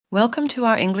Welcome to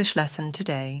our English lesson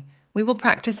today. We will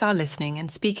practice our listening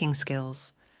and speaking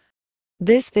skills.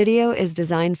 This video is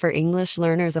designed for English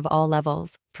learners of all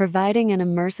levels, providing an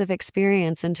immersive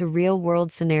experience into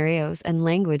real-world scenarios and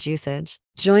language usage.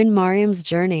 Join Maryam's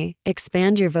journey,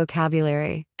 expand your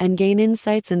vocabulary, and gain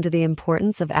insights into the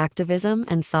importance of activism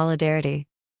and solidarity.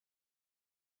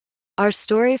 Our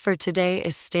story for today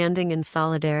is Standing in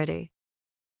Solidarity.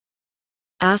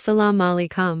 Assalamu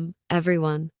Alaikum,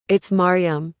 everyone. It's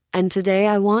Maryam, and today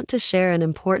I want to share an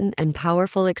important and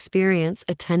powerful experience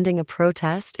attending a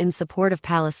protest in support of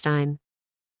Palestine.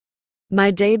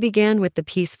 My day began with the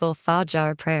peaceful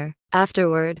Fajr prayer.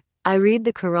 Afterward, I read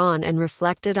the Quran and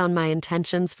reflected on my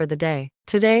intentions for the day.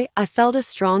 Today, I felt a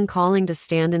strong calling to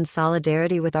stand in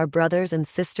solidarity with our brothers and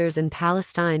sisters in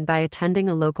Palestine by attending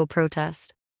a local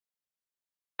protest.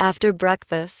 After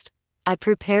breakfast, I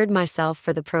prepared myself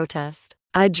for the protest.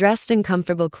 I dressed in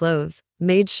comfortable clothes,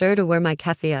 made sure to wear my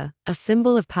keffiyeh, a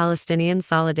symbol of Palestinian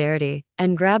solidarity,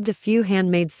 and grabbed a few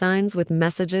handmade signs with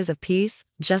messages of peace,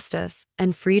 justice,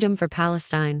 and freedom for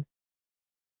Palestine.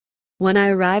 When I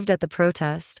arrived at the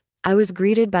protest, I was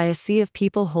greeted by a sea of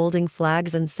people holding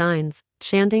flags and signs,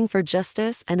 chanting for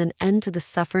justice and an end to the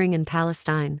suffering in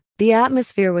Palestine. The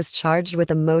atmosphere was charged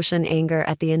with emotion, anger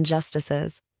at the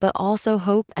injustices, but also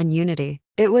hope and unity.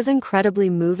 It was incredibly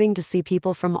moving to see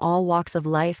people from all walks of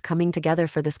life coming together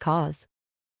for this cause.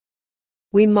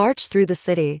 We marched through the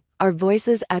city, our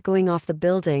voices echoing off the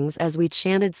buildings as we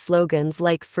chanted slogans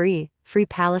like "Free, Free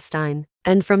Palestine,"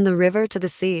 and "From the river to the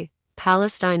sea,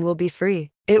 Palestine will be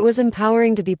free." It was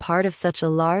empowering to be part of such a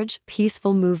large,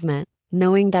 peaceful movement,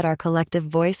 knowing that our collective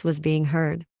voice was being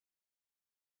heard.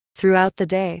 Throughout the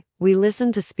day, we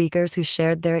listened to speakers who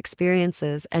shared their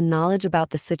experiences and knowledge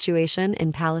about the situation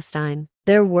in Palestine.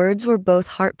 Their words were both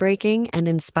heartbreaking and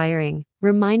inspiring,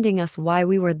 reminding us why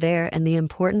we were there and the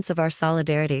importance of our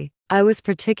solidarity. I was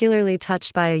particularly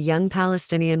touched by a young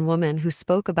Palestinian woman who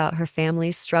spoke about her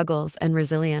family's struggles and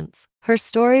resilience. Her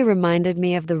story reminded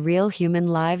me of the real human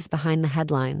lives behind the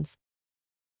headlines.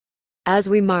 As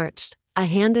we marched, I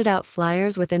handed out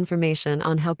flyers with information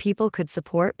on how people could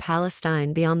support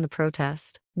Palestine beyond the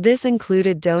protest. This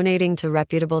included donating to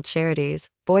reputable charities,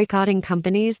 boycotting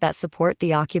companies that support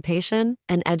the occupation,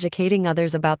 and educating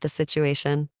others about the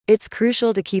situation. It's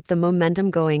crucial to keep the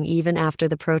momentum going even after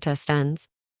the protest ends.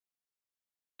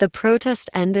 The protest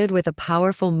ended with a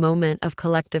powerful moment of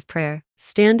collective prayer.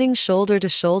 Standing shoulder to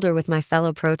shoulder with my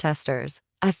fellow protesters,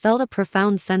 I felt a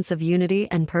profound sense of unity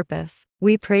and purpose.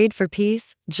 We prayed for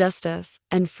peace, justice,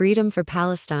 and freedom for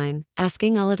Palestine,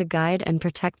 asking Allah to guide and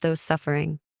protect those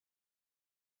suffering.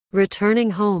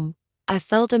 Returning home, I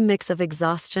felt a mix of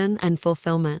exhaustion and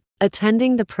fulfillment.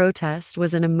 Attending the protest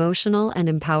was an emotional and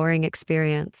empowering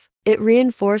experience. It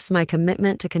reinforced my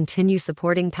commitment to continue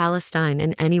supporting Palestine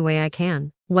in any way I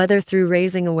can. Whether through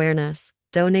raising awareness,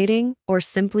 donating, or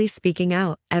simply speaking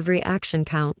out, every action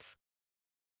counts.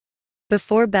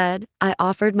 Before bed, I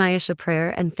offered my Isha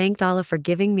prayer and thanked Allah for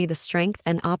giving me the strength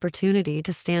and opportunity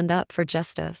to stand up for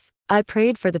justice. I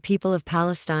prayed for the people of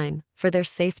Palestine, for their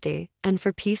safety, and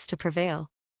for peace to prevail.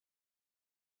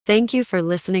 Thank you for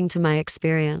listening to my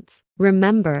experience.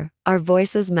 Remember, our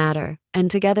voices matter,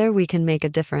 and together we can make a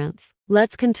difference.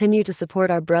 Let's continue to support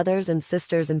our brothers and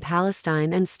sisters in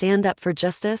Palestine and stand up for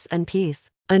justice and peace.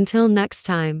 Until next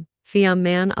time, fi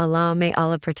aman Allah, may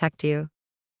Allah protect you.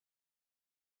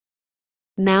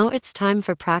 Now it's time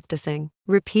for practicing.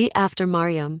 Repeat after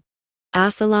Maryam.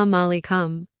 Assalamu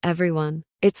Alaikum, everyone.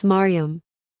 It's Maryam.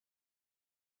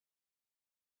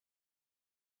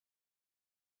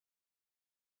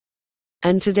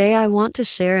 And today I want to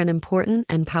share an important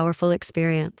and powerful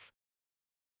experience.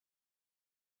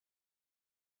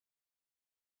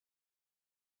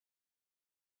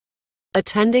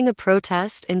 Attending a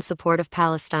protest in support of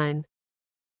Palestine.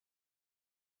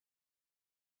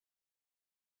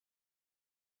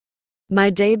 My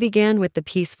day began with the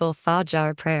peaceful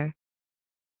Fajr prayer.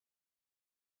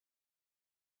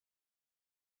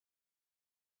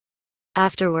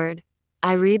 Afterward,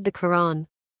 I read the Quran.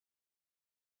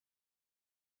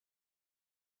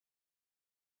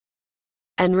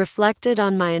 And reflected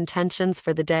on my intentions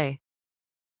for the day.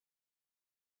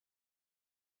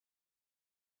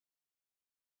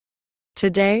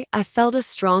 Today, I felt a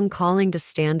strong calling to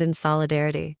stand in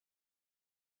solidarity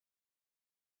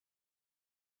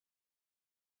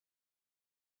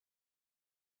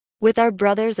with our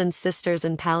brothers and sisters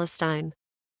in Palestine.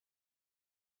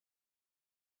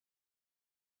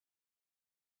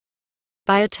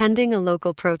 By attending a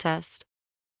local protest.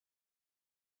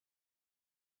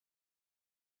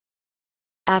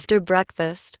 After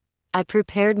breakfast, I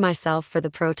prepared myself for the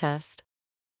protest.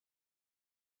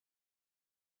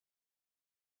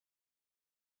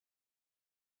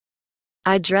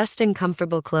 I dressed in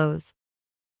comfortable clothes,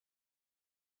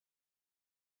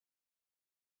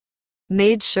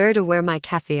 made sure to wear my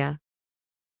keffiyeh,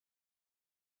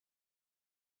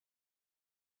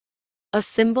 a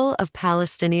symbol of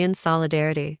Palestinian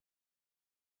solidarity,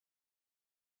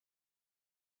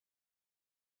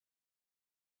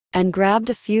 and grabbed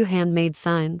a few handmade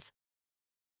signs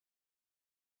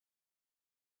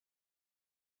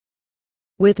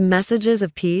with messages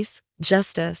of peace,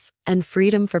 justice, and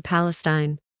freedom for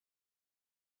Palestine.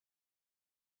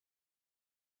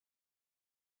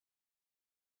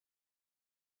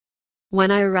 When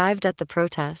I arrived at the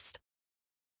protest,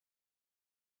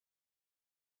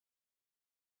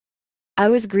 I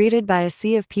was greeted by a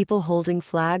sea of people holding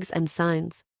flags and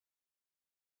signs.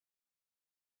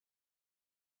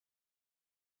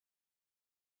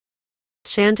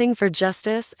 Chanting for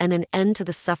justice and an end to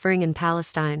the suffering in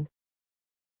Palestine.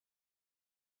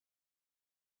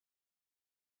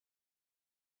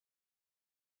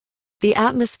 The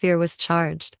atmosphere was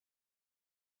charged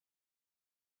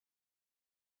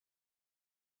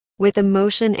with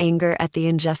emotion, anger at the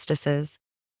injustices,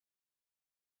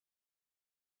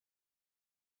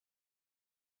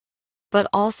 but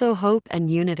also hope and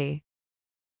unity.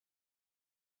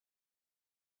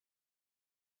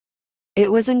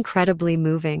 It was incredibly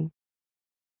moving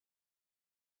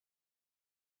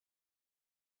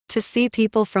to see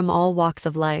people from all walks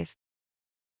of life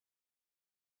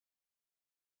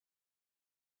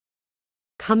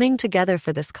coming together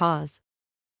for this cause.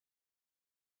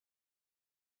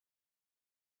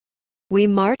 We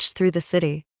marched through the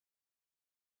city,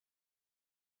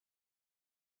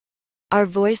 our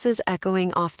voices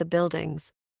echoing off the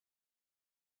buildings,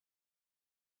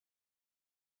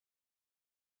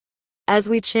 as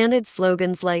we chanted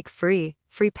slogans like "Free,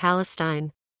 Free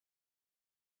Palestine."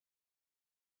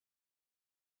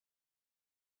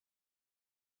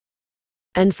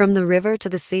 And from the river to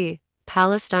the sea,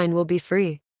 Palestine will be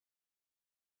free.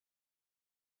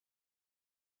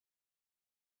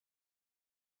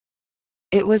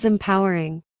 It was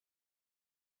empowering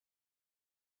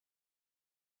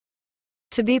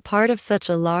to be part of such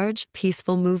a large,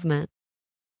 peaceful movement.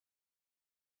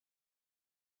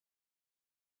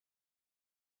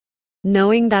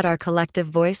 Knowing that our collective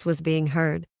voice was being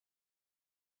heard.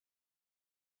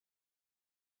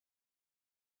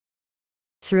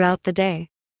 Throughout the day,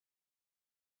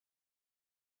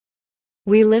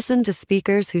 we listened to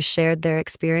speakers who shared their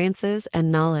experiences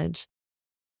and knowledge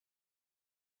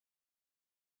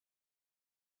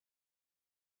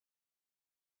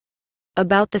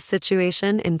about the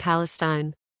situation in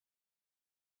Palestine.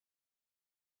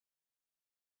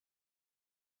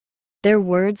 Their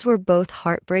words were both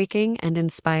heartbreaking and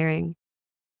inspiring,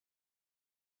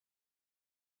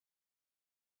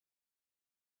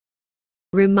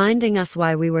 reminding us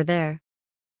why we were there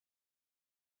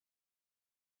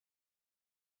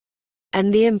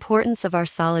and the importance of our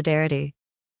solidarity.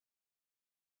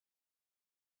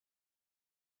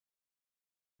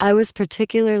 I was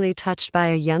particularly touched by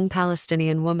a young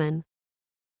Palestinian woman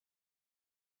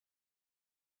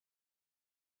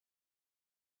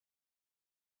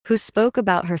who spoke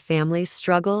about her family's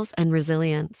struggles and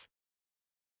resilience.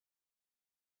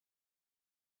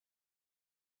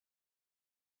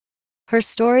 Her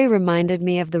story reminded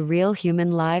me of the real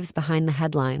human lives behind the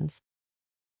headlines.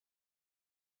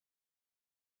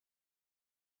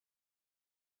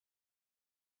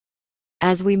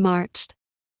 As we marched,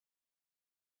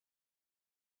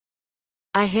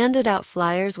 I handed out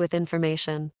flyers with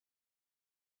information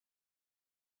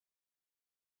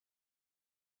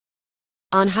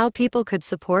on how people could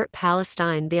support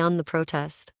Palestine beyond the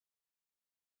protest.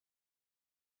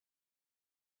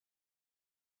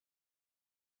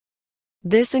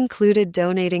 This included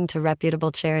donating to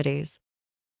reputable charities,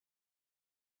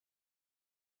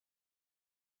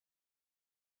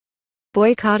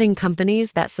 boycotting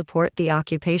companies that support the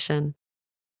occupation,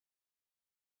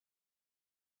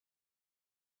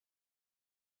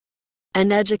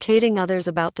 and educating others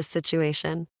about the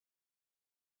situation.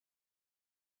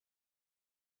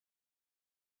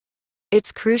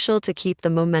 It's crucial to keep the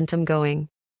momentum going,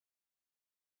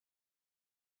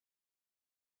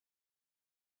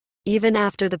 even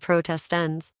after the protest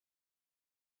ends.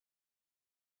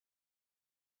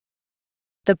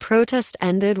 The protest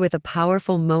ended with a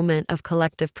powerful moment of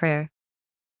collective prayer.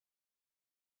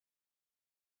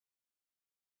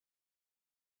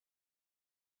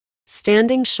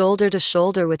 Standing shoulder to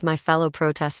shoulder with my fellow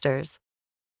protesters,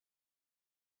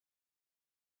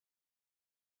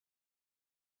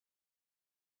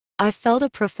 I felt a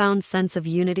profound sense of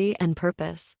unity and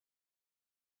purpose.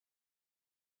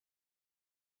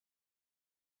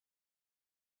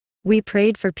 We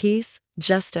prayed for peace,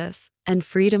 justice, and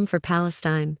freedom for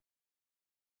Palestine.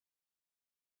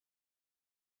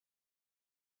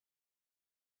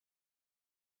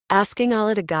 Asking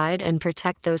Allah to guide and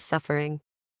protect those suffering.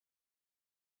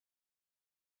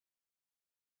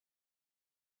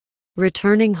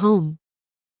 Returning home.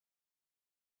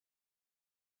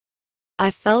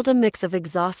 I felt a mix of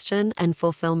exhaustion and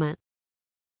fulfillment.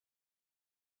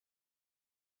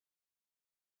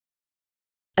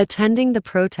 Attending the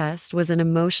protest was an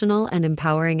emotional and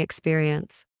empowering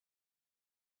experience.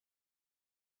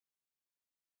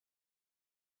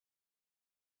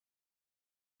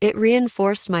 It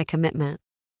reinforced my commitment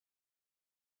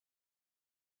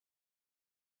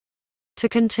to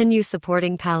continue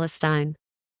supporting Palestine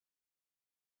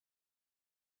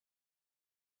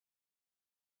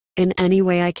in any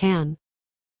way I can,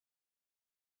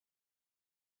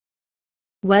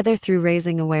 whether through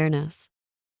raising awareness,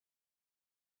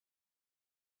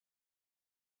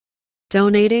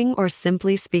 donating, or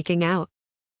simply speaking out.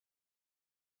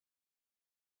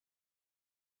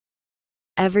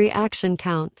 Every action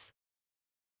counts.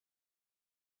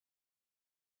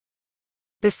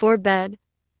 Before bed,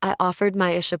 I offered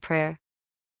my Isha prayer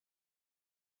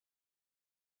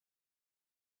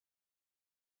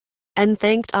and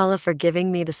thanked Allah for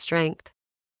giving me the strength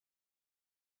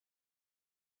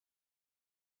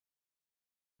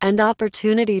and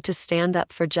opportunity to stand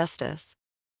up for justice.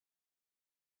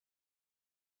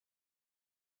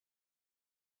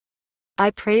 I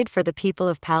prayed for the people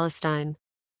of Palestine,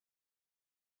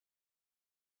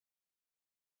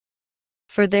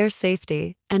 for their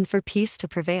safety and for peace to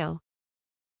prevail.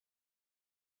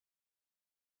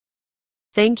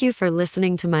 Thank you for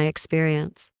listening to my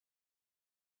experience.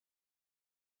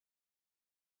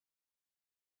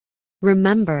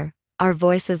 Remember, our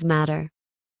voices matter.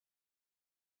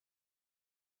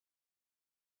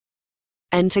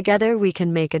 And together we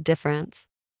can make a difference.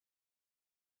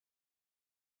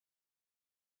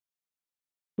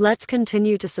 Let's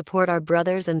continue to support our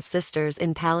brothers and sisters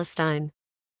in Palestine.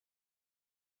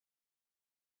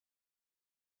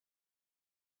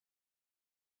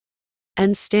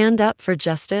 And stand up for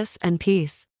justice and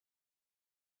peace.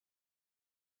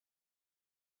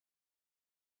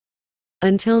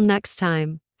 Until next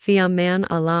time, fi aman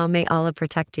Allah, may Allah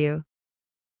protect you.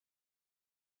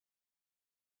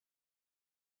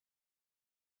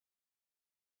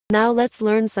 Now let's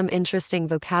learn some interesting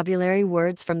vocabulary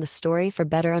words from the story for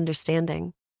better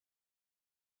understanding.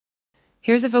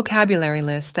 Here's a vocabulary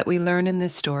list that we learn in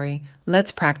this story.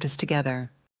 Let's practice together.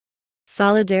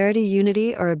 Solidarity,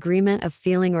 unity or agreement of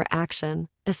feeling or action,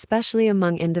 especially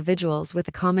among individuals with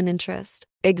a common interest.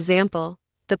 Example,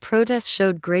 the protest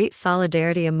showed great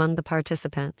solidarity among the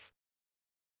participants.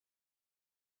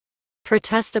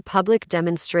 Protest, a public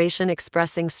demonstration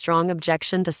expressing strong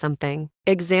objection to something.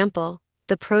 Example,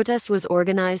 the protest was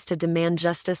organized to demand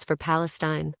justice for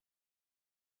Palestine.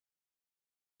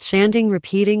 Chanting,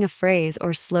 repeating a phrase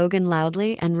or slogan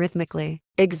loudly and rhythmically.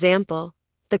 Example,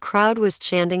 the crowd was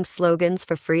chanting slogans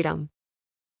for freedom.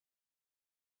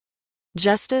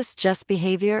 Justice, just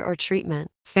behavior or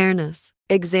treatment. Fairness.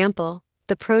 Example,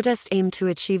 the protest aimed to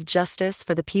achieve justice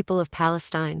for the people of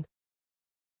Palestine.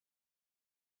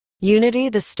 Unity,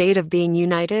 the state of being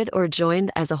united or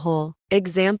joined as a whole.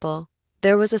 Example,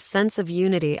 there was a sense of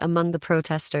unity among the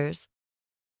protesters.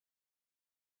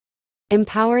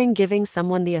 Empowering, giving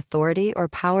someone the authority or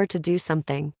power to do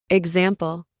something.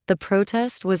 Example, the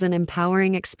protest was an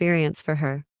empowering experience for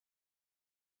her.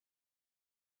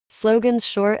 Slogans,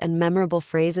 short and memorable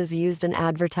phrases used in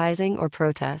advertising or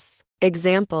protests.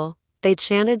 Example, they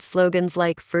chanted slogans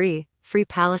like Free, Free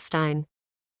Palestine.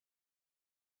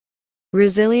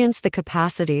 Resilience, the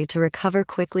capacity to recover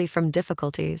quickly from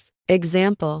difficulties.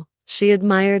 Example, she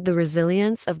admired the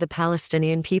resilience of the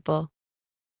Palestinian people.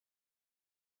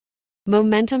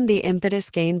 Momentum, the impetus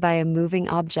gained by a moving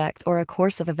object or a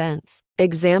course of events.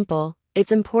 Example,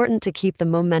 it's important to keep the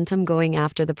momentum going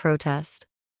after the protest.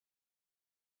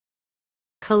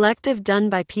 Collective, done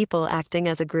by people acting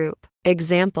as a group.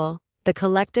 Example, the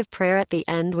collective prayer at the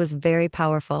end was very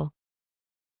powerful.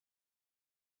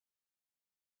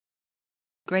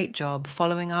 Great job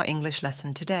following our English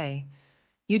lesson today.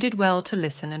 You did well to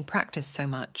listen and practice so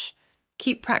much.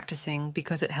 Keep practicing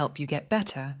because it helps you get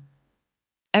better.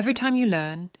 Every time you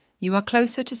learn, you are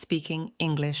closer to speaking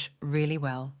English really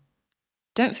well.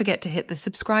 Don't forget to hit the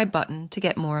subscribe button to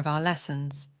get more of our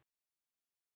lessons.